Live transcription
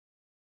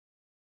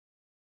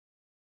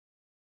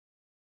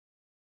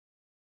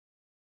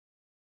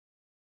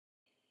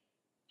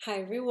Hi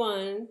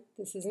everyone,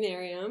 this is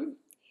Miriam.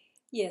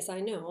 Yes, I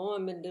know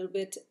I'm a little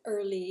bit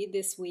early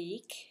this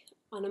week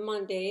on a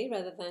Monday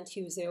rather than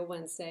Tuesday or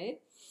Wednesday,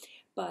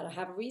 but I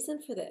have a reason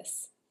for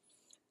this.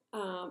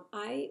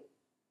 I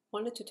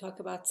wanted to talk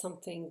about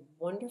something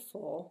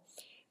wonderful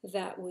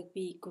that would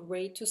be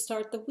great to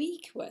start the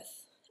week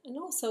with, and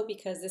also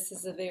because this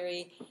is a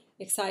very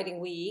exciting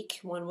week,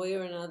 one way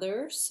or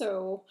another.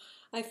 So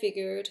I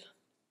figured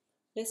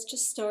let's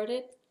just start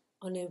it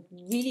on a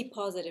really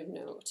positive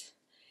note.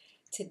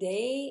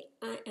 Today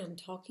I am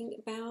talking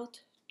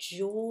about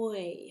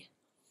joy.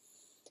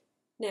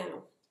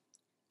 Now,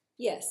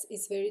 yes,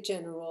 it's very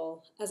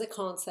general as a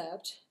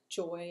concept,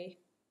 joy.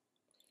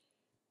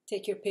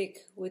 Take your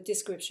pick with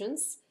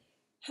descriptions.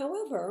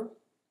 However,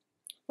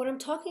 what I'm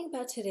talking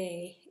about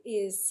today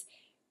is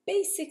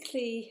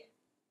basically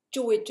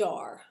joy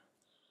jar.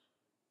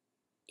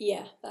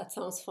 Yeah, that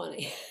sounds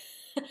funny.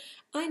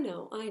 I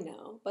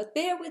know, but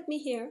bear with me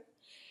here.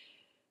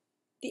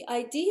 The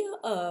idea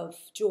of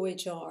joy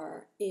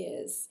jar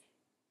is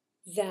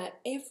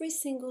that every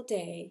single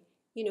day,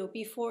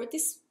 before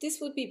this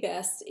would be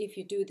best if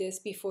you do this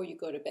before you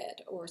go to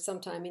bed or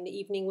sometime in the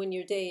evening when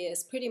your day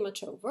is pretty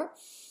much over,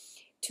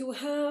 to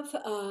have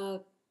a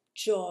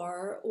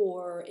jar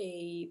or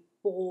a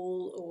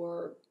bowl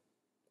or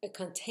a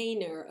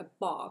container, a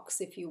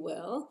box, if you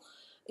will.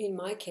 In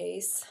my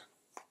case,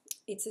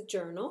 it's a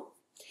journal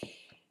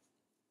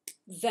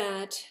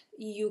that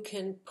you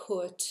can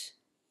put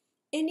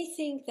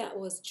anything that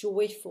was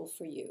joyful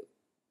for you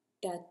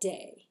that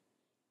day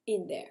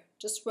in there.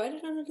 Just write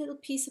it on a little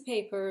piece of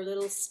paper, a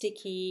little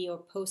sticky or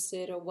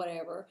post-it or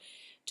whatever.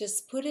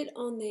 Just put it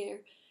on there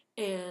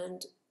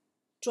and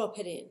drop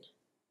it in.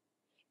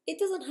 It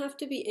doesn't have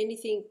to be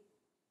anything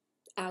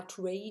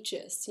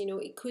outrageous.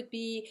 It could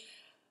be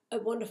a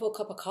wonderful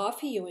cup of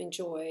coffee you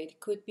enjoyed. It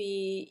could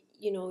be,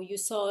 you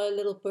saw a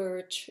little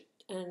bird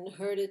and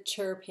heard it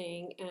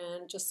chirping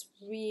and just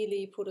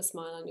really put a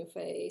smile on your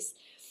face.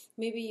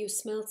 Maybe you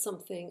smelled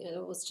something and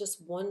it was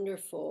just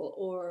wonderful,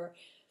 or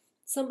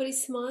somebody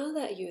smiled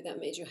at you that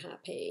made you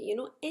happy.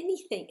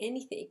 Anything.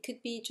 It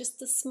could be just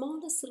the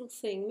smallest little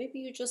thing. Maybe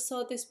you just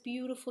saw this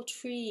beautiful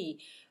tree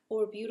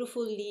or a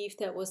beautiful leaf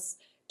that was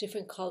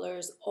different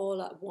colors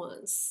all at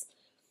once.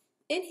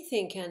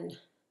 Anything can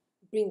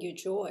bring you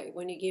joy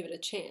when you give it a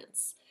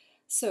chance.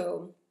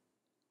 So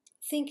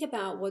think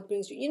about what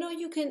brings you.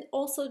 You can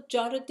also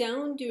jot it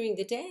down during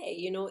the day.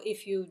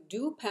 If you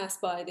do pass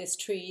by this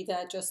tree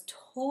that just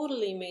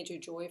totally made you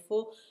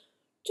joyful,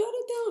 jot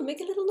it down, make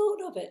a little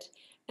note of it.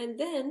 And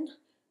then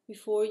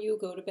before you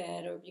go to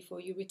bed or before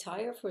you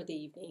retire for the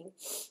evening,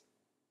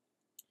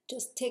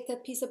 just take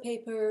that piece of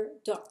paper,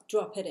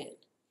 drop it in.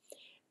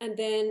 And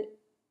then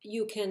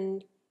you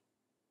can,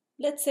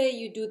 let's say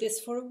you do this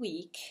for a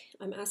week.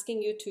 I'm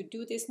asking you to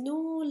do this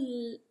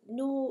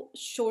no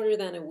shorter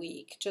than a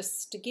week,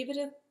 just to give it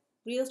a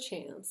real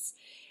chance.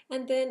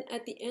 And then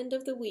at the end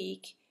of the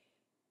week,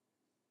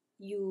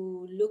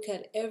 you look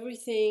at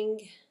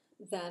everything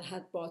that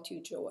had brought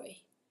you joy.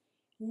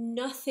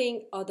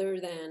 Nothing other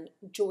than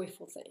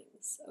joyful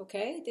things,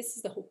 okay? This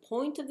is the whole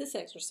point of this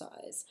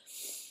exercise.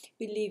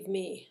 Believe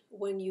me,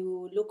 when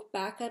you look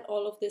back at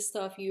all of this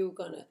stuff, you're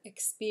gonna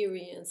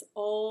experience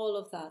all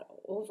of that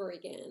over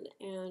again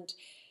and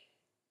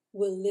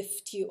will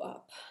lift you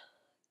up.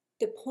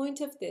 The point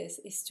of this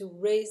is to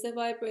raise the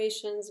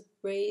vibrations,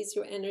 raise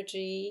your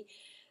energy,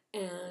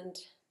 and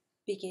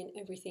begin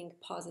everything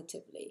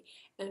positively.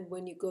 And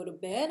when you go to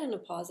bed on a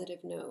positive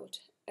note,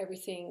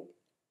 everything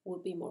will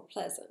be more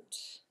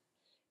pleasant.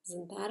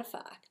 Isn't that a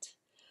fact?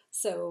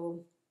 So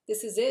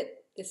this is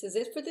it. This is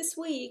it for this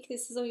week.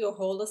 This is your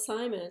whole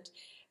assignment.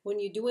 When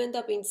you do end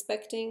up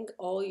inspecting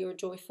all your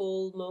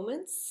joyful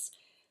moments,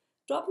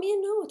 drop me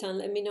a note and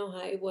let me know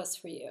how it was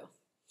for you.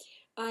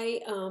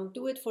 I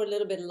do it for a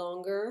little bit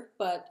longer,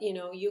 but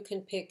you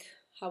can pick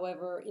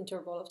however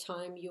interval of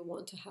time you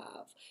want to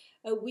have.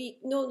 A week,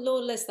 no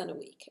less than a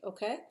week,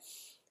 okay?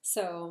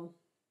 So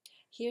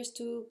here's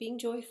to being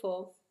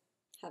joyful.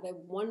 Have a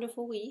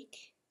wonderful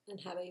week and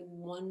have a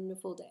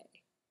wonderful day.